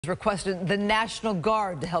Requested the National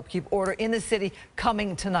Guard to help keep order in the city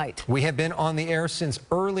coming tonight. We have been on the air since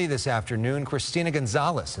early this afternoon. Christina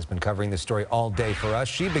Gonzalez has been covering this story all day for us.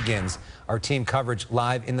 She begins our team coverage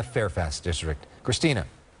live in the Fairfax district. Christina.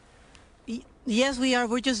 Yes, we are.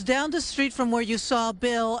 We're just down the street from where you saw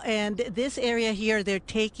Bill, and this area here, they're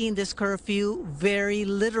taking this curfew very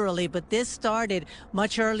literally, but this started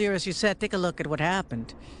much earlier, as you said. Take a look at what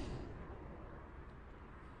happened.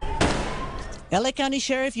 LA County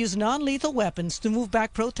Sheriff used non-lethal weapons to move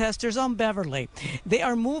back protesters on Beverly. They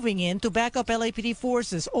are moving in to back up LAPD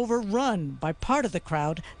forces, overrun by part of the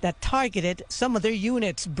crowd that targeted some of their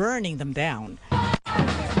units, burning them down.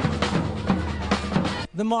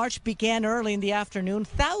 The march began early in the afternoon.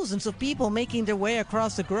 Thousands of people making their way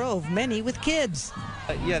across the Grove, many with kids.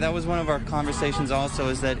 Yeah, that was one of our conversations also,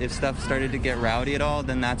 is that if stuff started to get rowdy at all,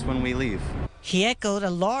 then that's when we leave. He echoed a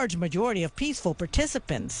large majority of peaceful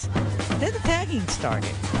participants. Then the tagging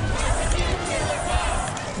started.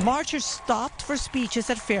 Marchers stopped for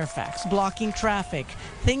speeches at Fairfax, blocking traffic.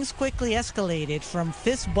 Things quickly escalated from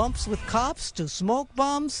fist bumps with cops to smoke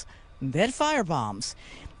bombs, then fire bombs.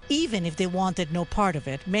 Even if they wanted no part of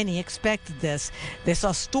it, many expected this. They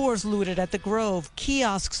saw stores looted at the Grove,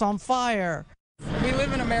 kiosks on fire. We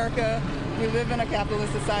live in America. We live in a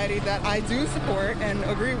capitalist society that I do support and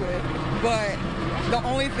agree with, but the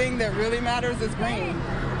only thing that really matters is green.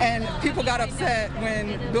 And people got upset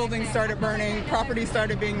when buildings started burning, property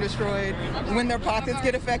started being destroyed. When their pockets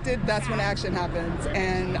get affected, that's when action happens.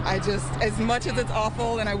 And I just, as much as it's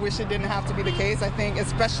awful and I wish it didn't have to be the case, I think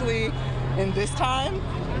especially in this time,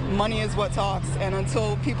 money is what talks, and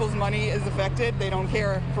until people's money is affected, they don't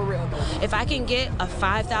care for real. If I can get a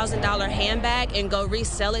 $5,000 handbag and go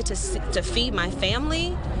resell it to feed my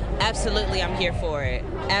family, absolutely I'm here for it.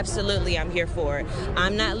 Absolutely I'm here for it.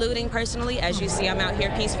 I'm not looting personally. As you see, I'm out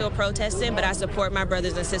here peaceful protesting, but I support my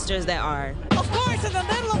brothers and sisters that are. Of course, in the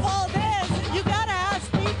middle of all this, you gotta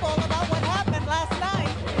ask people about what happened last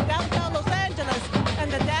night in downtown Los Angeles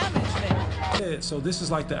and the damage there. So this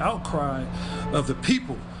is like the outcry of the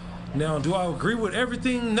people. Now, do I agree with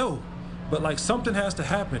everything? No. But like something has to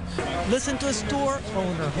happen. Listen to a store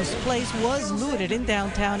owner whose place was looted in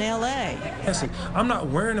downtown LA. Listen, I'm not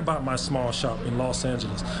worrying about my small shop in Los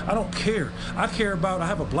Angeles. I don't care. I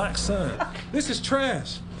have a black son. This is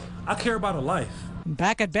trash. I care about a life.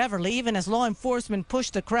 Back at Beverly, even as law enforcement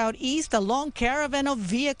pushed the crowd east, a long caravan of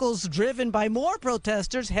vehicles driven by more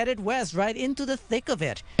protesters headed west, right into the thick of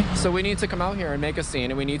it. So we need to come out here and make a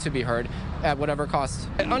scene, and we need to be heard at whatever cost.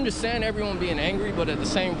 I understand everyone being angry, but at the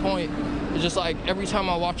same point, it's just like every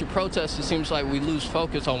time I watch a protest, it seems like we lose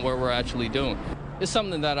focus on what we're actually doing. It's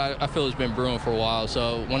something that I feel has been brewing for a while,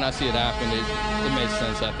 so when I see it happen, it makes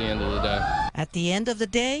sense at the end of the day. At the end of the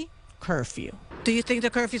day, curfew. Do you think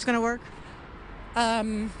the curfew's going to work?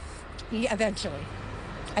 Yeah, eventually.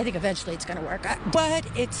 I think eventually it's going to work. But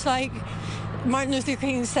it's like Martin Luther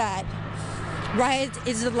King said, riot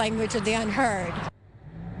is the language of the unheard.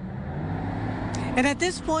 And at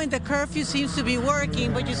this point, the curfew seems to be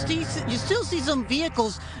working, but you still see some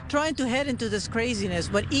vehicles trying to head into this craziness.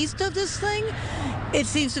 But east of this thing, it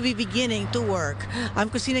seems to be beginning to work. I'm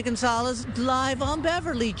Christina Gonzalez, live on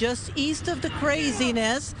Beverly, just east of the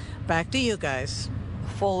craziness. Back to you guys.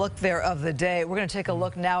 Full look there of the day. We're going to take a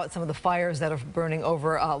look now at some of the fires that are burning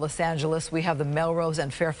over Los Angeles. We have the Melrose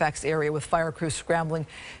and Fairfax area with fire crews scrambling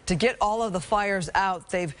to get all of the fires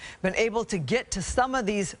out. They've been able to get to some of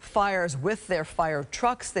these fires with their fire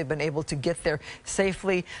trucks. They've been able to get there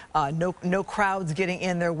safely. No crowds getting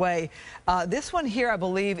in their way. This one here, I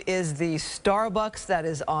believe, is the Starbucks that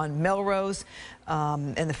is on Melrose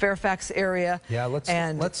in the Fairfax area. Yeah,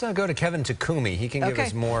 let's go to Kevin Takumi. He can give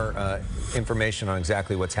us more information on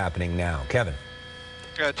exactly what's happening now. Kevin.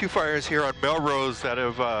 Two fires here on Melrose that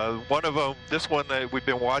have, one of them, this one that we've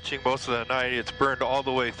been watching most of the night, it's burned all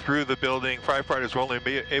the way through the building. Firefighters were only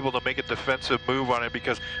able to make a defensive move on it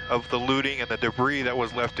because of the looting and the debris that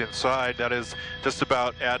was left inside. That is just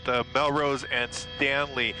about at Melrose and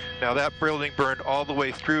Stanley. Now that building burned all the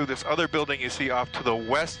way through. This other building you see off to the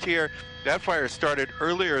west here, that fire started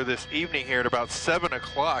earlier this evening here at about 7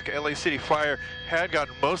 o'clock. LA City Fire had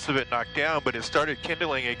gotten most of it knocked down, but it started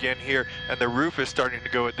kindling again here, and the roof is starting to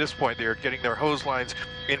go at this point. They are getting their hose lines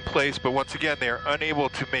in place, but once again, they are unable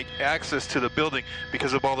to make access to the building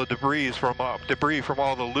because of all the debris from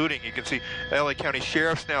all the looting. You can see LA County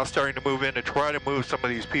Sheriff's now starting to move in to try to move some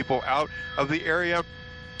of these people out of the area.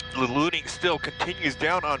 The looting still continues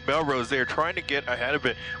down on Melrose. They are trying to get ahead of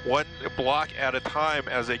it one block at a time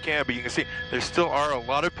as they can, but you can see there still are a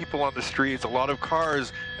lot of people on the streets, a lot of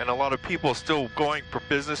cars, and a lot of people still going from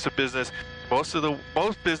business to business, Most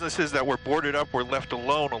businesses that were boarded up were left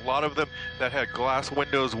alone. A lot of them that had glass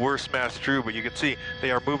windows were smashed through, but you can see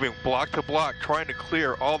they are moving block to block, trying to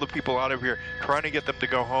clear all the people out of here, trying to get them to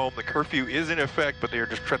go home. The curfew is in effect, but they are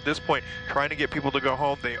just at this point trying to get people to go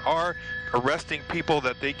home. They are arresting people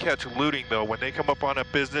that they catch looting, though. When they come up on a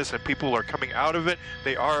business and people are coming out of it,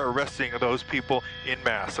 they are arresting those people in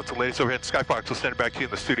mass. That's the latest overhead. Skyfox will send it back to you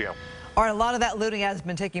in the studio. All right, a lot of that looting has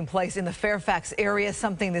been taking place in the Fairfax area,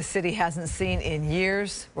 something this city hasn't seen in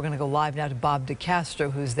years. We're going to go live now to Bob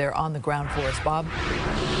DeCastro, who's there on the ground for us. Bob?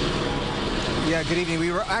 Yeah, good evening.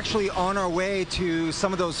 We were actually on our way to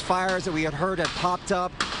some of those fires that we had heard had popped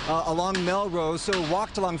up along Melrose. So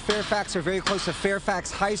walked along Fairfax, or very close to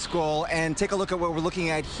Fairfax High School, and take a look at what we're looking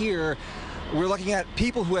at here. We're looking at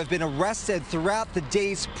people who have been arrested throughout the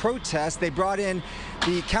day's protest. They brought in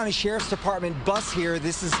the County Sheriff's Department bus here.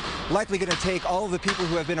 This is likely going to take all of the people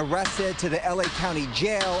who have been arrested to the LA County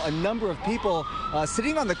Jail. A number of people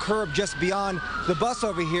sitting on the curb just beyond the bus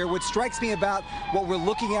over here. What strikes me about what we're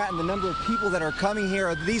looking at and the number of people that are coming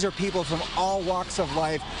here, these are people from all walks of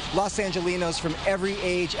life. Los Angelinos from every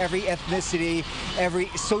age, every ethnicity, every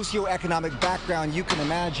socioeconomic background you can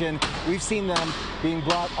imagine. We've seen them being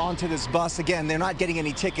brought onto this bus. Again, they're not getting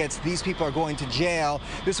any tickets. These people are going to jail.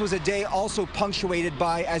 This was a day also punctuated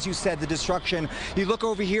by, as you said, the destruction. You look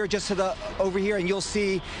over here, just to the over here, and you'll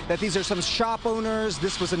see that these are some shop owners.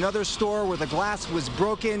 This was another store where the glass was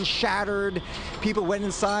broken, shattered. People went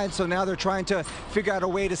inside, so now they're trying to figure out a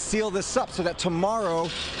way to seal this up so that tomorrow,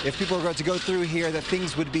 if people are going to go through here, that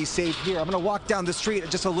things would be safe here. I'm going to walk down the street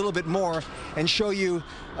just a little bit more and show you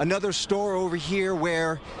another store over here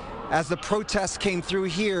where, as the protests came through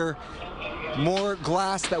here, more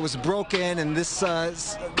glass that was broken, and this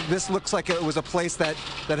looks like it was a place that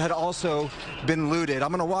had also been looted. I'm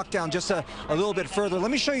going to walk down just a little bit further.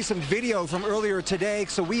 Let me show you some video from earlier today.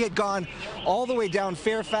 So we had gone all the way down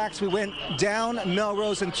Fairfax. We went down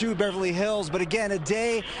Melrose and through Beverly Hills. But again, a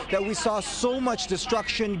day that we saw so much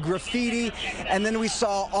destruction, graffiti, and then we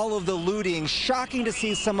saw all of the looting. Shocking to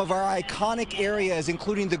see some of our iconic areas,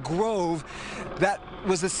 including the Grove, that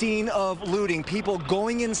was the scene of looting. People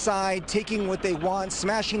going inside, taking what they want,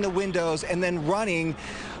 smashing the windows, and then running.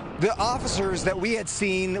 The officers that we had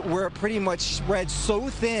seen were pretty much spread so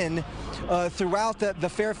thin throughout the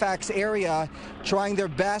Fairfax area, trying their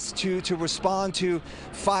best to respond to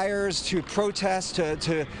fires, to protests,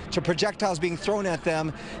 to projectiles being thrown at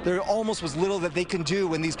them. There almost was little that they can do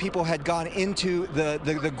when these people had gone into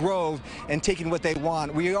the Grove and taken what they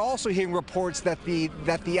want. We are also hearing reports that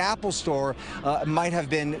the Apple store might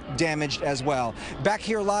have been damaged as well. Back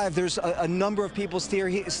here live, there's a number of people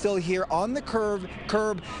still here on the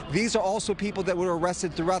curb. These are also people that were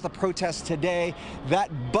arrested throughout the protests today.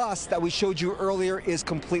 That bus that we showed you earlier is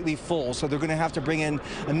completely full, so they're going to have to bring in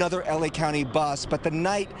another LA County bus. But the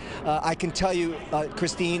night, I can tell you,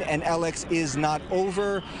 Christine and Alex, is not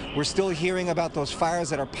over. We're still hearing about those fires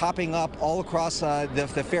that are popping up all across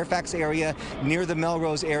the Fairfax area, near the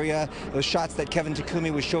Melrose area, those shots that Kevin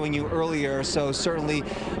Takumi was showing you earlier. So certainly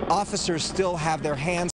officers still have their hands